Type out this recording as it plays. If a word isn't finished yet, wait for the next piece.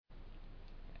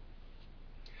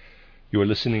You are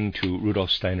listening to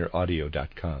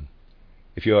rudolfsteineraudio.com.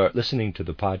 If you are listening to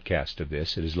the podcast of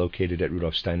this, it is located at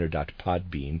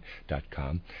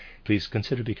rudolfsteiner.podbean.com. Please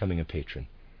consider becoming a patron.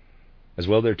 As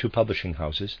well, there are two publishing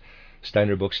houses,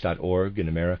 steinerbooks.org in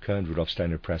America and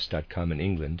rudolfsteinerpress.com in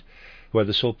England, who are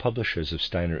the sole publishers of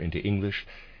Steiner into English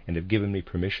and have given me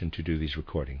permission to do these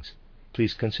recordings.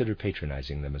 Please consider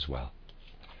patronizing them as well.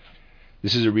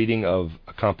 This is a reading of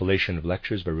a compilation of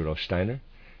lectures by Rudolf Steiner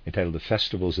entitled The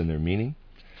Festivals and Their Meaning.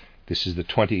 This is the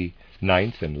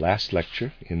 29th and last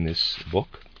lecture in this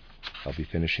book. I'll be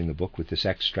finishing the book with this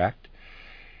extract,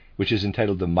 which is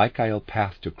entitled The Michael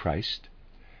Path to Christ,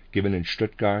 given in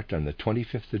Stuttgart on the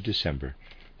 25th of December,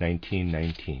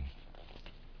 1919.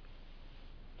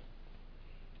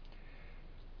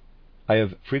 I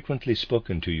have frequently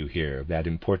spoken to you here of that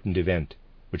important event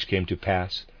which came to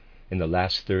pass in the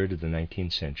last third of the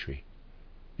 19th century,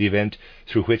 the event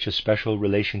through which a special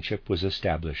relationship was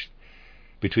established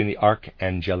between the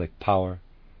archangelic power,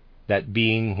 that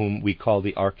being whom we call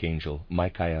the archangel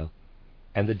Michael,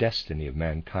 and the destiny of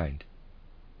mankind.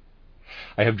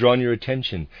 I have drawn your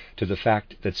attention to the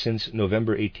fact that since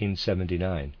November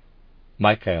 1879,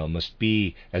 Michael must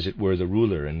be, as it were, the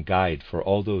ruler and guide for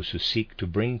all those who seek to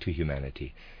bring to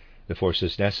humanity the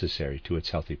forces necessary to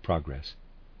its healthy progress.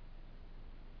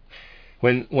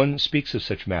 When one speaks of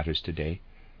such matters today,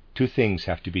 two things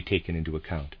have to be taken into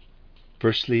account.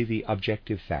 Firstly, the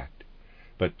objective fact,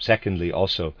 but secondly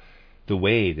also the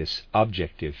way this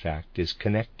objective fact is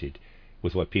connected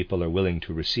with what people are willing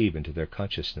to receive into their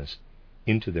consciousness,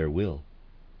 into their will.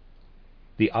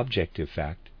 The objective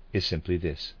fact is simply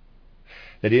this,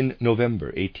 that in November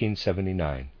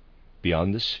 1879,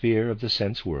 beyond the sphere of the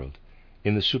sense world,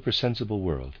 in the supersensible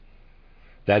world,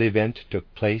 that event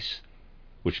took place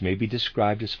which may be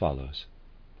described as follows.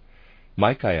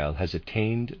 Michael has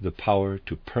attained the power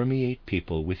to permeate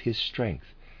people with his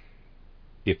strength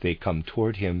if they come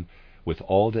toward him with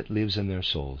all that lives in their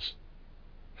souls,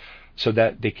 so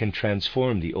that they can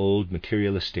transform the old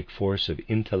materialistic force of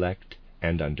intellect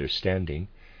and understanding,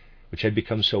 which had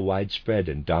become so widespread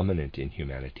and dominant in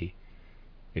humanity,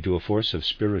 into a force of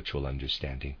spiritual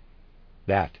understanding.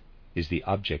 That is the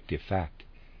objective fact.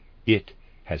 It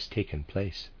has taken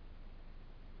place.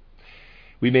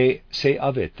 We may say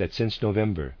of it that since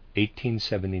November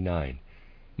 1879,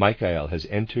 Michael has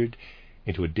entered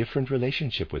into a different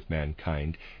relationship with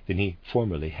mankind than he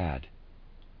formerly had.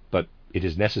 But it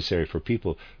is necessary for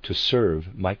people to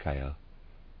serve Michael.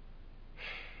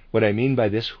 What I mean by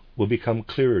this will become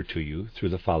clearer to you through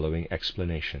the following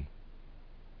explanation.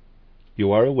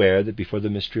 You are aware that before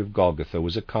the mystery of Golgotha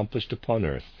was accomplished upon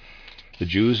earth, the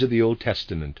Jews of the Old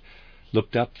Testament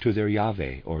looked up to their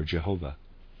Yahweh or Jehovah.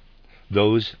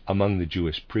 Those among the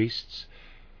Jewish priests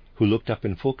who looked up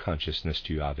in full consciousness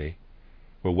to Yahweh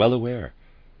were well aware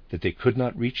that they could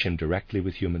not reach him directly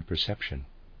with human perception.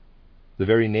 The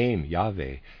very name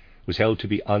Yahweh was held to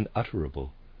be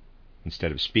unutterable.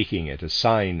 Instead of speaking it, a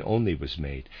sign only was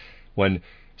made, one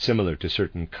similar to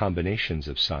certain combinations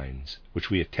of signs which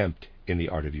we attempt in the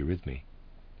art of eurythmy.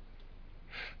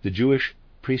 The Jewish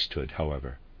priesthood,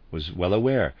 however, was well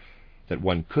aware that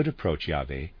one could approach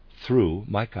Yahweh through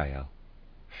Michael.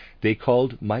 They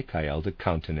called Michael the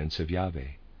countenance of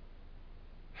Yahweh.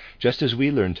 Just as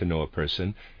we learn to know a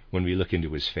person when we look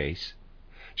into his face,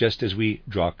 just as we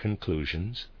draw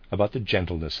conclusions about the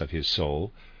gentleness of his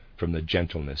soul from the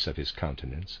gentleness of his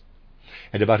countenance,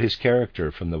 and about his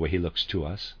character from the way he looks to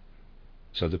us,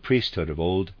 so the priesthood of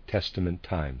Old Testament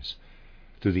times,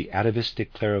 through the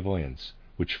atavistic clairvoyance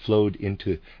which flowed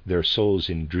into their souls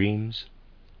in dreams,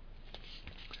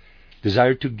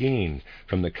 desired to gain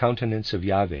from the countenance of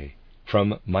Yahweh,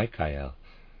 from Michael,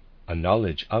 a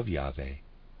knowledge of Yahweh,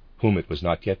 whom it was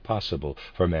not yet possible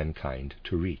for mankind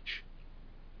to reach.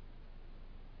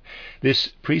 This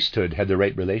priesthood had the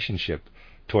right relationship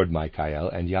toward Michael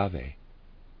and Yahweh.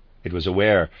 It was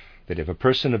aware that if a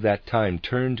person of that time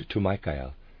turned to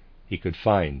Michael, he could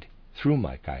find, through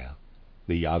Michael,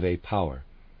 the Yahweh power,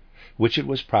 which it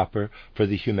was proper for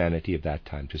the humanity of that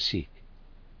time to seek.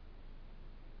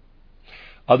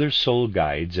 Other soul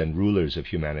guides and rulers of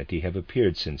humanity have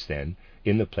appeared since then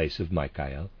in the place of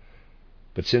Michael,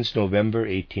 but since November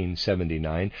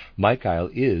 1879, Michael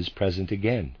is present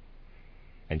again,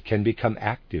 and can become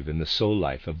active in the soul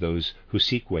life of those who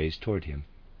seek ways toward him.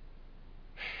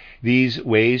 These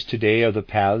ways today are the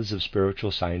paths of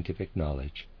spiritual scientific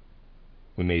knowledge.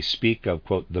 We may speak of,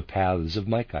 quote, the paths of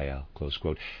Michael, close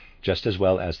quote, just as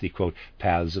well as the, quote,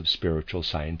 paths of spiritual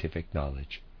scientific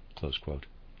knowledge, close quote.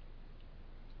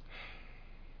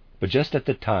 But just at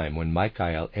the time when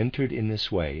Michael entered in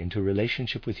this way into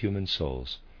relationship with human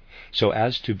souls, so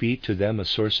as to be to them a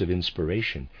source of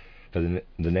inspiration for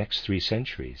the next 3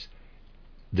 centuries.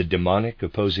 The demonic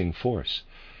opposing force,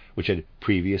 which had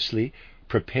previously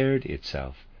prepared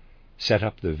itself, set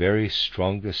up the very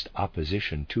strongest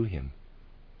opposition to him.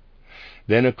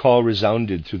 Then a call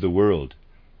resounded through the world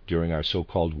during our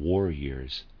so-called war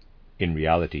years, in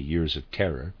reality years of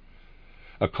terror,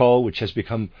 a call which has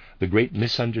become the great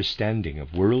misunderstanding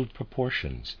of world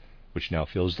proportions, which now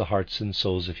fills the hearts and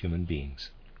souls of human beings.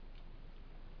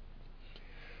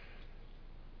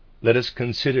 Let us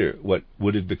consider what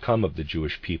would have become of the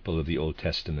Jewish people of the Old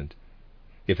Testament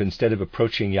if instead of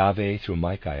approaching Yahweh through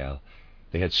Michael,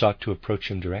 they had sought to approach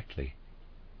him directly.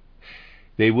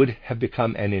 They would have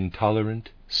become an intolerant,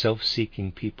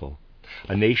 self-seeking people,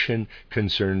 a nation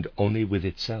concerned only with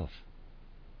itself.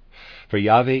 For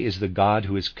Yahweh is the God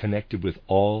who is connected with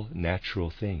all natural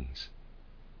things.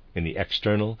 In the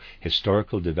external,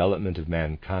 historical development of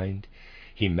mankind,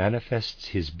 he manifests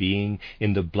his being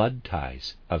in the blood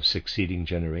ties of succeeding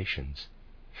generations,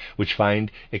 which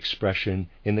find expression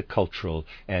in the cultural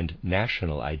and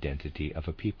national identity of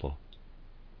a people.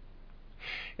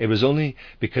 It was only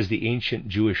because the ancient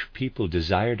Jewish people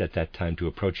desired at that time to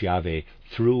approach Yahweh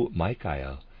through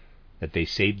Michael that they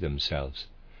saved themselves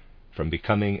from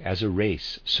becoming as a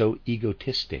race so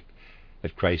egotistic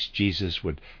that Christ Jesus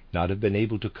would not have been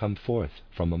able to come forth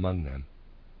from among them.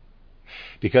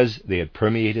 Because they had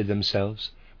permeated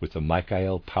themselves with the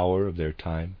Michael power of their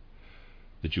time,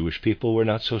 the Jewish people were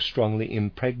not so strongly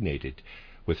impregnated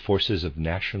with forces of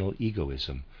national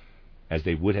egoism as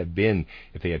they would have been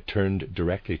if they had turned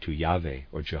directly to Yahweh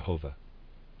or Jehovah.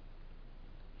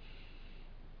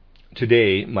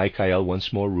 Today, Michael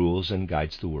once more rules and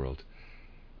guides the world,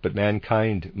 but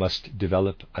mankind must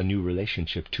develop a new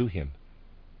relationship to him.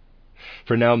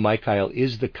 For now Michael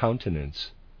is the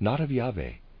countenance, not of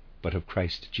Yahweh, but of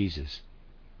Christ Jesus.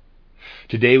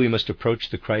 Today we must approach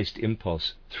the Christ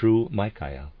impulse through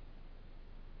Michael.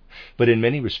 But in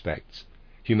many respects,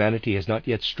 humanity has not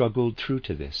yet struggled through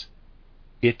to this.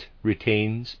 It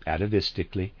retains,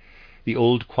 atavistically, the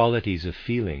old qualities of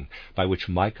feeling by which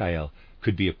Michael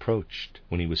could be approached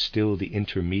when he was still the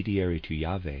intermediary to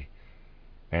Yahweh.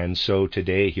 And so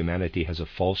today humanity has a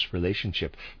false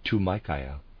relationship to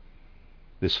Michael.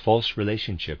 This false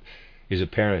relationship is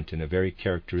apparent in a very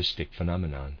characteristic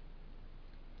phenomenon.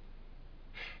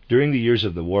 During the years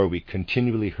of the war, we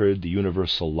continually heard the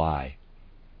universal lie,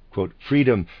 quote,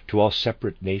 "Freedom to all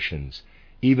separate nations,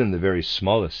 even the very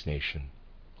smallest nation,"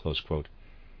 close quote.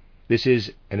 This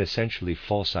is an essentially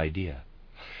false idea,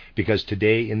 because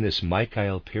today in this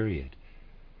Michael period,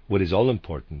 what is all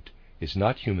important is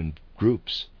not human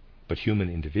groups, but human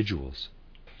individuals.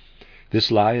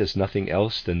 This lie is nothing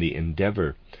else than the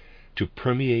endeavor to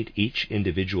permeate each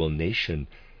individual nation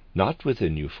not with the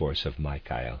new force of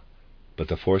Michael, but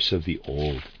the force of the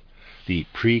old, the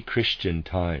pre-Christian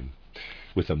time,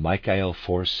 with the Michael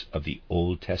force of the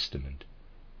Old Testament.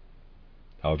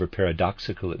 However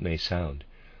paradoxical it may sound,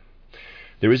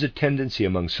 there is a tendency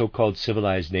among so-called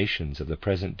civilized nations of the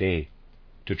present day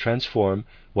to transform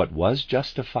what was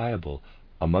justifiable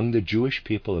among the Jewish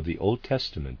people of the Old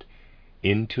Testament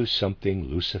into something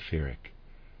Luciferic,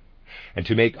 and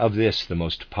to make of this the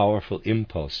most powerful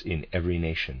impulse in every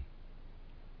nation.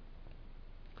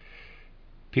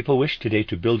 People wish today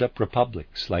to build up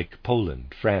republics like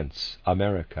Poland, France,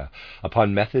 America,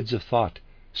 upon methods of thought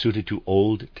suited to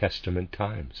Old Testament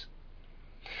times.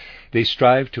 They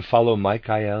strive to follow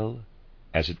Michael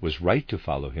as it was right to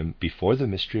follow him before the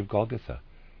mystery of Golgotha,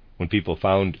 when people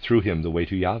found through him the way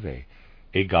to Yahweh,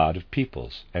 a God of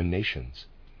peoples and nations.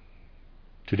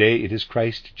 Today it is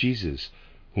Christ Jesus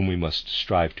whom we must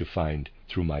strive to find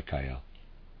through Michael.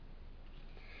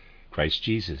 Christ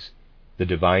Jesus, the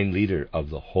divine leader of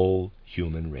the whole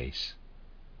human race.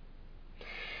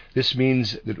 This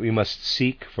means that we must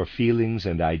seek for feelings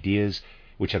and ideas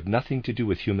which have nothing to do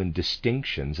with human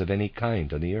distinctions of any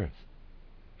kind on the earth.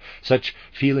 Such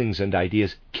feelings and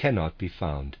ideas cannot be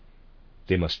found.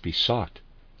 They must be sought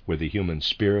where the human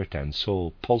spirit and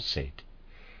soul pulsate,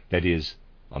 that is,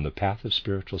 on the path of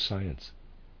spiritual science.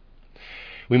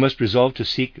 We must resolve to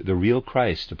seek the real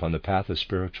Christ upon the path of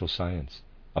spiritual science,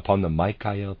 upon the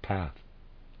Michael path.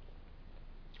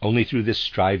 Only through this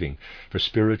striving for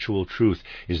spiritual truth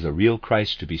is the real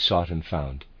Christ to be sought and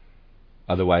found.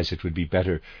 Otherwise it would be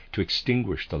better to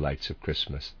extinguish the lights of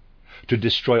Christmas, to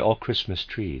destroy all Christmas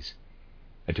trees,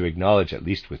 and to acknowledge, at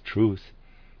least with truth,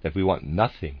 that we want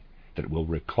nothing that will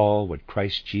recall what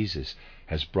Christ Jesus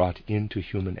has brought into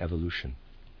human evolution.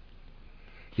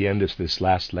 The end of this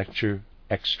last lecture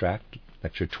extract,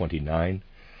 lecture 29,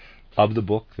 of the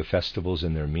book, The Festivals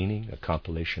and Their Meaning, a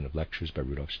compilation of lectures by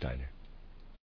Rudolf Steiner.